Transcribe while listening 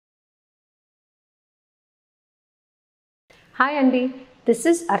Hi Andy, this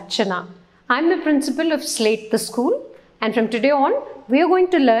is Archana. I'm the principal of Slate the school, and from today on we are going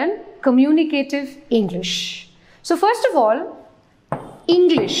to learn communicative English. So first of all,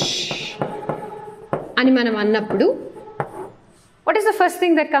 English ani manam annappudu, what is the first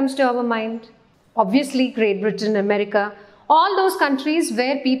thing that comes to our mind? Obviously Great Britain, America, all those countries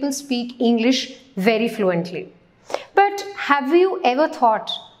where people speak English very fluently. But have you ever thought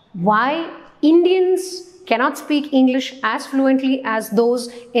why Indians cannot speak English as fluently as those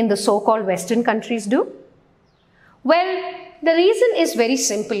in the so-called Western countries do? Well, the reason is very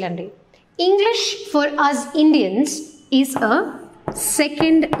simple, Andy. English for us Indians is a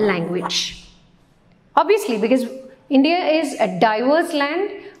second language. Obviously, because India is a diverse land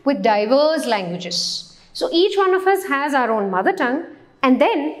with diverse languages. So each one of us has our own mother tongue, and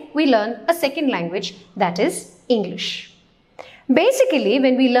then we learn a second language, that is English. Basically,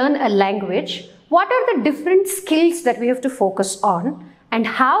 when we learn a language, what are the different skills that we have to focus on and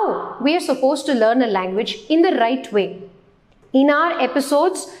how we are supposed to learn a language in the right way? In our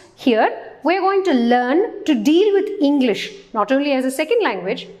episodes here, we are going to learn to deal with English not only as a second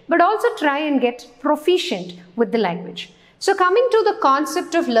language but also try and get proficient with the language. So coming to the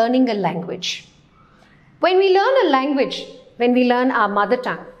concept of learning a language. When we learn a language, when we learn our mother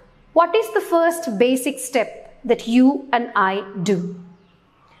tongue, what is the first basic step that you and I do?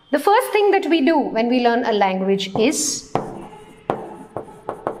 The first thing that we do when we learn a language is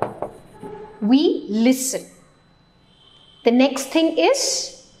we listen. The next thing is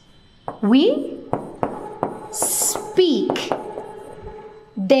we speak.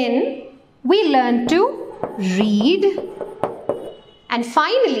 Then we learn to read. And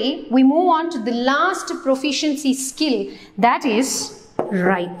finally, we move on to the last proficiency skill, that is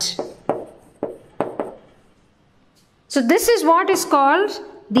write. So this is what is called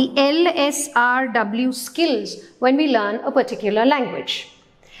the LSRW skills when we learn a particular language.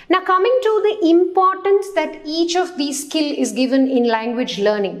 Now coming to the importance that each of these skills is given in language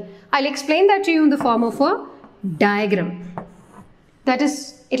learning, I'll explain that to you in the form of a diagram. That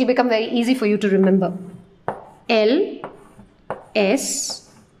is, it will become very easy for you to remember. LSRW.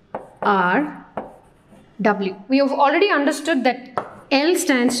 We have already understood that L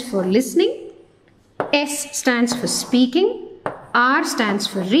stands for listening, S stands for speaking, R stands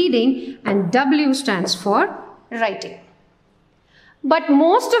for reading, and W stands for writing. But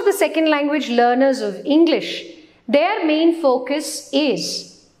most of the second language learners of English, their main focus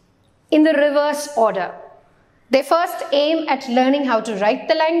is in the reverse order. They first aim at learning how to write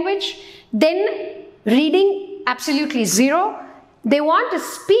the language, then reading absolutely zero. They want to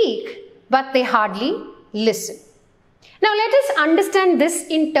speak, but they hardly listen. Now let us understand this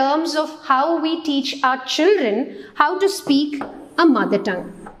in terms of how we teach our children how to speak a mother tongue.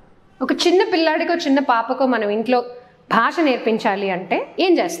 ఒక చిన్న పిల్లాడికో చిన్న పాపకో మనం ఇంట్లో భాష నేర్పించాలి అంటే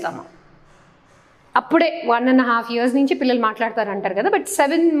ఏం చేస్తాము? అప్పుడే 1.5 years నుంచి పిల్లలు మాట్లాడతారు అంటారు కదా, బట్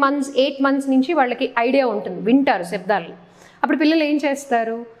 7 months 8 months నుంచి వాళ్ళకి ఐడియా ఉంటుంది, వింటారు శబ్దాలు. అప్పుడు పిల్లలు ఏం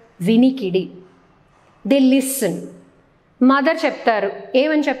చేస్తారు? వినికిడి. They listen. మదర్ చెప్తారు,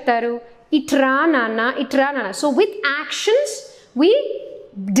 ఏమని చెప్తారు? ఇట్రా నాన్న, ఇట్రా నాన్న. So with actions we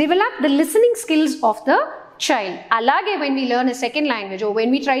develop the listening skills of the child. Alage, when we learn a second language or when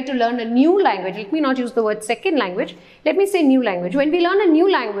we try to learn a new language, let me not use the word second language, let me say new language. When we learn a new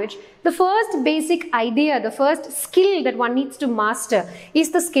language, the first basic idea, the first skill that one needs to master is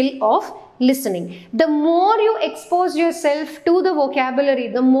the skill of listening. The more you expose yourself to the vocabulary,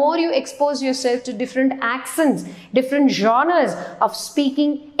 the more you expose yourself to different accents, different genres of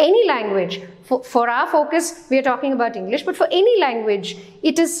speaking any language. For our focus, we are talking about English, but for any language,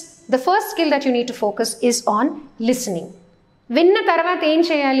 it is the first skill that you need to focus is on listening. విన్న తర్వాత ఏం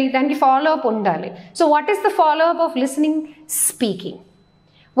చేయాలి? దానికి follow-up ఉండాలి. So what is the follow-up of listening? Speaking.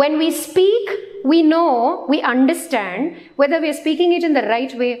 When we speak, we know, we understand whether we are speaking it in the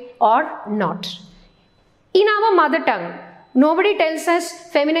right way or not. In our mother tongue, nobody tells us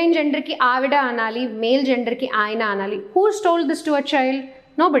feminine gender ki avida anali, male gender ki aina anali. Who's told this to a child?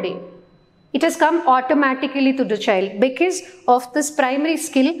 Nobody. It has come automatically to the child because of this primary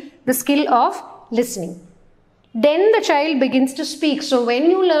skill, the skill of listening. Then the child begins to speak. So when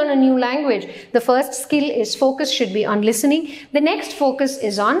you learn a new language, the first skill is focus should be on listening. The next focus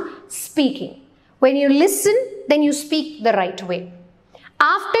is on speaking. When you listen, then you speak the right way.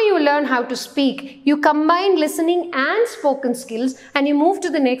 After you learn how to speak, you combine listening and spoken skills and you move to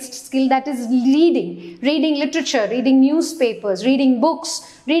the next skill, that is reading. Reading literature, reading newspapers, reading books,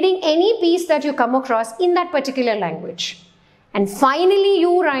 reading any piece that you come across in that particular language. And finally,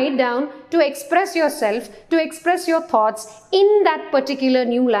 you write down to express yourself, to express your thoughts in that particular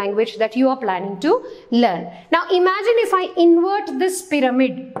new language that you are planning to learn. Now, imagine if I invert this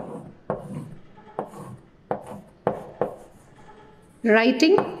pyramid.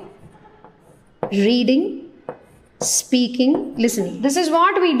 Writing, reading, speaking, listening. This is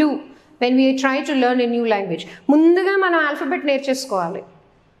what we do when we try to learn a new language. ముందుగా మనం alphabet నేర్చేసుకోవాలి,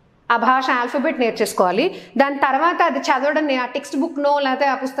 ఆ భాష alphabet నేర్చేసుకోవాలి. దాని తర్వాత అది చదవడం, ఆ text బుక్నో లేకపోతే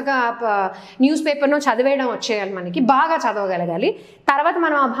ఆ పుస్తక న్యూస్ పేపర్నో చదివేయడం వచ్చేయాలి, మనకి బాగా చదవగలగాలి. తర్వాత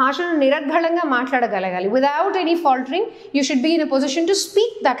మనం ఆ భాషను నిరర్గళంగా మాట్లాడగలగాలి. Without any ఫాల్టరింగ్ you should be in a position to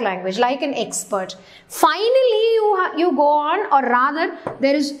speak that language like an expert. Finally, you go on, or rather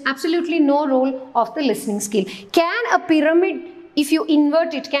there is absolutely no role of the listening skill. Can a pyramid, if you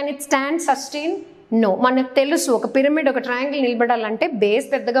invert it, can it stand, sustain? No. మనకు తెలుసు ఒక pyramid, ఒక triangle నిలబడాలంటే base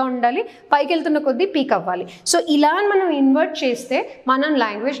పెద్దగా ఉండాలి, పైకి వెళ్తున్న కొద్దీ పీక్ అవ్వాలి. సో ఇలా మనం ఇన్వర్ట్ చేస్తే మనం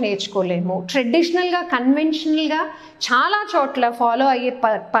లాంగ్వేజ్ నేర్చుకోలేము. ట్రెడిషనల్గా, కన్వెన్షనల్గా చాలా చోట్ల ఫాలో అయ్యే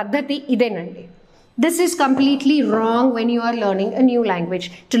పద్ధతి ఇదేనండి. This is completely wrong when you are learning a new language.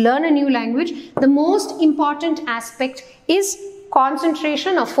 To learn a new language, the most important aspect is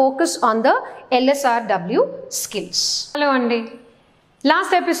concentration or focus on the LSRW skills. Hello Andy.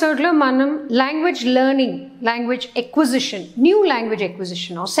 Last episode lo manam language learning, language acquisition, new language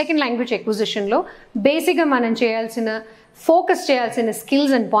acquisition or second language acquisition lo basic ga manam cheyalsina, focus cheyalsina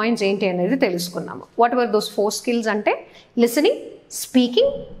skills and points enti anedi telusukunnamu. What were those 4 skills ante? Listening, speaking,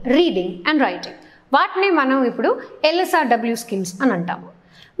 reading and writing. వాటిని మనం ఇప్పుడు LSRW skills అని అంటాము.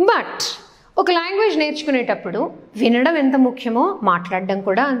 But ఒక language నేర్చుకునేటప్పుడు వినడం ఎంత ముఖ్యమో మాట్లాడడం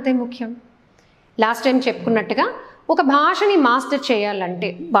కూడా అంతే ముఖ్యం. లాస్ట్ టైం చెప్పుకున్నట్టుగా ఒక భాషని మాస్టర్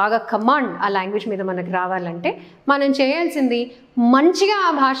చేయాలంటే, బాగా కమాండ్ ఆ లాంగ్వేజ్ మీద మనకు రావాలంటే మనం చేయాల్సింది మంచిగా ఆ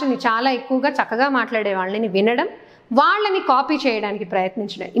భాషని చాలా ఎక్కువగా చక్కగా మాట్లాడే వాళ్ళని వినడం, వాళ్ళని కాపీ చేయడానికి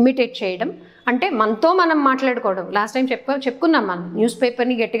ప్రయత్నించడం, ఇమిటేట్ చేయడం, అంటే మనతో మనం మాట్లాడుకోవడం. లాస్ట్ టైం చెప్పుకున్నాం మనం, న్యూస్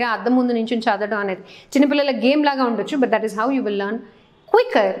పేపర్ని గట్టిగా అద్దం ముందు నుంచి చదవడం అనేది చిన్నపిల్లల గేమ్ లాగా ఉండొచ్చు, but that is how you will learn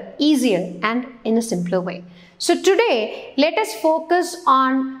Quikr, easier and in a simpler way. So today let us focus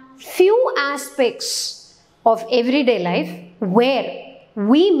on few aspects of everyday life where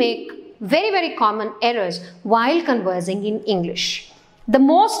we make very common errors while conversing in English. The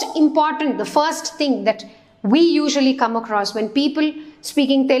most important, the first thing that we usually come across when people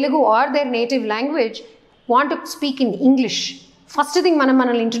speaking Telugu or their native language want to speak in English, first thing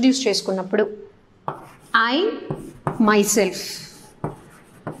మనల్ని introduce చేసుకున్నప్పుడు I, myself,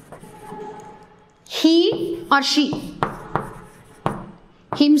 he or she,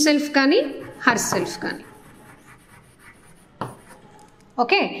 himself కానీ herself కానీ,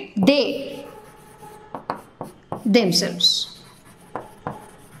 okay, they, themselves.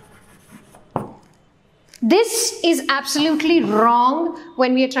 This is absolutely wrong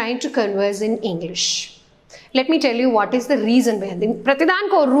when we are trying to converse in English. Let me tell you what is the reason behind it.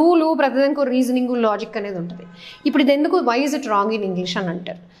 ప్రతిదానికి ఒక rule, ప్రతిదానికి ఒక reasoning, logic అనేది ఉంటుంది. ఇప్పుడు ఇది ఎందుకు, why is it wrong in English అని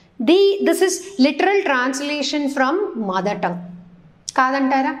అంటారు. This is literal translation from mother tongue.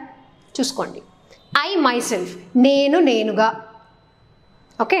 కాదంటారా? చూసుకోండి. I myself, నేను నేనుగా.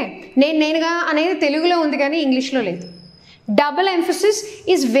 ఓకే, నేనుగా అనేది తెలుగులో ఉంది కానీ ఇంగ్లీష్లో లేదు. Double emphasis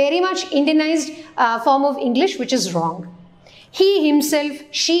is very much Indianized form of English, which is wrong. He, himself,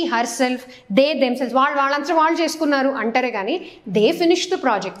 she, herself, they, themselves, వాళ్ళంతా వాళ్ళు చేసుకున్నారు అంటారే కానీ they finished the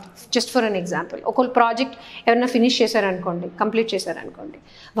project. Just for an example, ఒక ప్రాజెక్ట్ ఎవరైనా ఫినిష్ చేశారనుకోండి, కంప్లీట్ చేశారనుకోండి,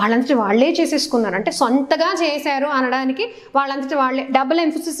 వాళ్ళంతా వాళ్ళే చేసేసుకున్నారు అంటే సొంతగా చేశారు అనడానికి వాళ్ళంతా వాళ్ళే. డబుల్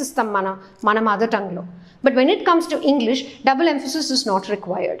ఎంఫసిస్ ఇస్తాం మన mother టంగ్లో. But when it comes to English, double emphasis is not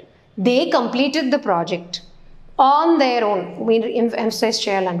required. They completed the project on their own. మీరు emphasize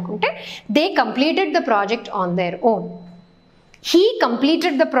చేయాలనుకుంటే they completed the project on their own. He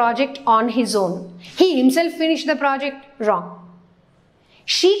completed the project on his own. He himself finished the project. Wrong.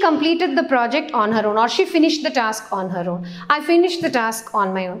 She completed the project on her own, or she finished the task on her own. I finished the task on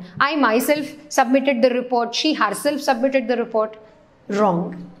my own. I myself submitted the report. She herself submitted the report. Wrong.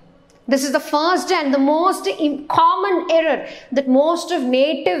 This is the first and the most common error that most of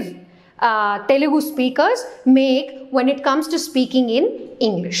native Telugu speakers make when it comes to speaking in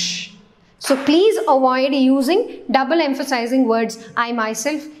English. So please avoid using double emphasizing words I,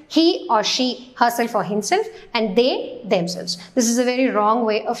 myself, he or she, herself or himself, and they, themselves. This is a very wrong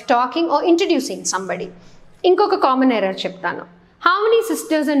way of talking or introducing somebody. Inkoka common error cheptanu. How many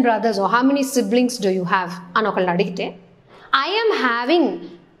sisters and brothers or how many siblings do you have? Anokalni adigite, I am having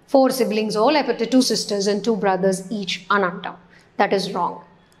 4 siblings, all lepote 2 sisters and 2 brothers each anantam. That is wrong.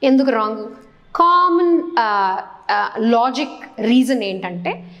 ఎందుకు wrong? Common logic reason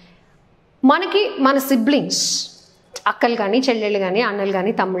ఏంటంటే, మనకి మన siblings అక్కలు కానీ చెల్లెళ్ళు కానీ అన్నలు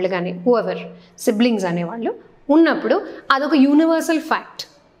కానీ తమ్ముళ్ళు కానీ హూఎవర్ సిబ్లింగ్స్ అనేవాళ్ళు ఉన్నప్పుడు అదొక యూనివర్సల్ ఫ్యాక్ట్.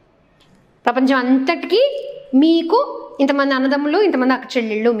 ప్రపంచం అంతటికీ మీకు ఇంతమంది అన్నదమ్ములు ఇంతమంది అక్క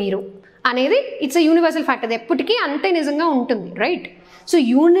చెల్లెళ్ళు మీరు అనేది ఇట్స్ ఎ యూనివర్సల్ ఫ్యాక్ట్. అది ఎప్పటికీ అంతే నిజంగా ఉంటుంది, రైట్? సో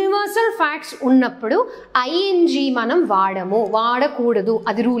యూనివర్సల్ ఫ్యాక్ట్స్ ఉన్నప్పుడు ఐఎన్జీ మనం వాడకూడదు.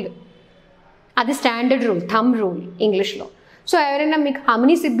 అది రూల్, అది స్టాండర్డ్ రూల్, థంబ్ రూల్ ఇంగ్లీష్లో. సో ఎవరైనా మీకు how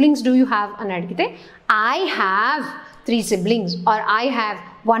many siblings do you have అని అడిగితే I have 3 siblings are I have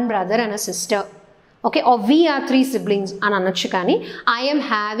 1 brother and a sister. Okay, are we are 3 siblings అని అనొచ్చు, కానీ ఐఎమ్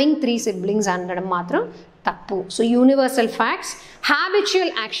హ్యావింగ్ 3 siblings అనడం మాత్రం తప్పు. So universal facts.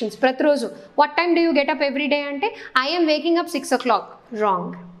 Habitual actions, ప్రతిరోజు what time do you getup every day అంటే I'm waking up 6 o'clock.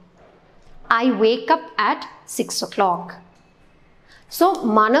 Wrong. I wake up at 6 o'clock. So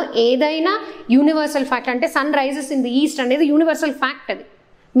మనం ఏదైనా యూనివర్సల్ ఫ్యాక్ట్ అంటే sun rises in the east అనేది universal fact. అది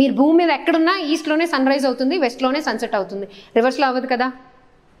మీరు భూమి మీద ఎక్కడున్నా ఈస్ట్లోనే సన్ రైజ్ అవుతుంది, వెస్ట్లోనే సన్సెట్ అవుతుంది, రివర్స్లో అవ్వదు కదా.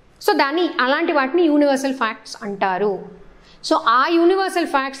 సో అలాంటి వాటిని యూనివర్సల్ ఫ్యాక్ట్స్ అంటారు. సో ఆ యూనివర్సల్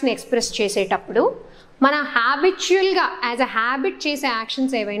ఫ్యాక్ట్స్ని ఎక్స్ప్రెస్ చేసేటప్పుడు మన హ్యాబిచువల్గా యాజ్ అ హ్యాబిట్ చేసే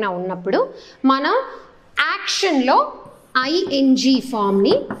యాక్షన్స్ ఏవైనా ఉన్నప్పుడు మనం యాక్షన్లో ఐఎన్జీ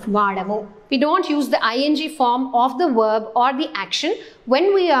ఫామ్ని వాడము. We don't use the ing form of the verb or the action when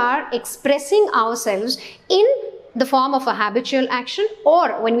we are expressing ourselves in the form of a habitual action or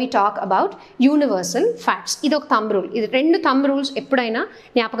when we talk about universal facts. ఇది ఒక thumb rule. ఇది 2 thumb rules ఎప్పుడైనా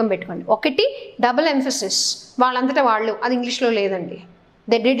జ్ఞాపకం పెట్టుకోండి. ఒకటి double emphasis, వాళ్ళంతటా వాళ్ళు, అది ఇంగ్లీష్లో లేదండి.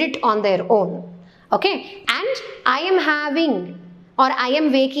 They did it on their own. Okay, and I'm having or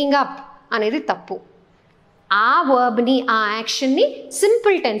I'm waking up అనేది తప్పు. ఆ వర్బ్ని, ఆ యాక్షన్ని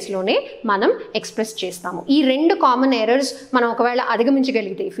సింపుల్ టెన్స్లోనే మనం ఎక్స్ప్రెస్ చేస్తాము. ఈ 2 కామన్ ఎర్రర్స్ మనం ఒకవేళ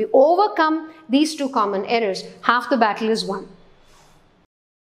అధిగమించగలిగితే, if you overcome these 2 common errors, half the battle is won.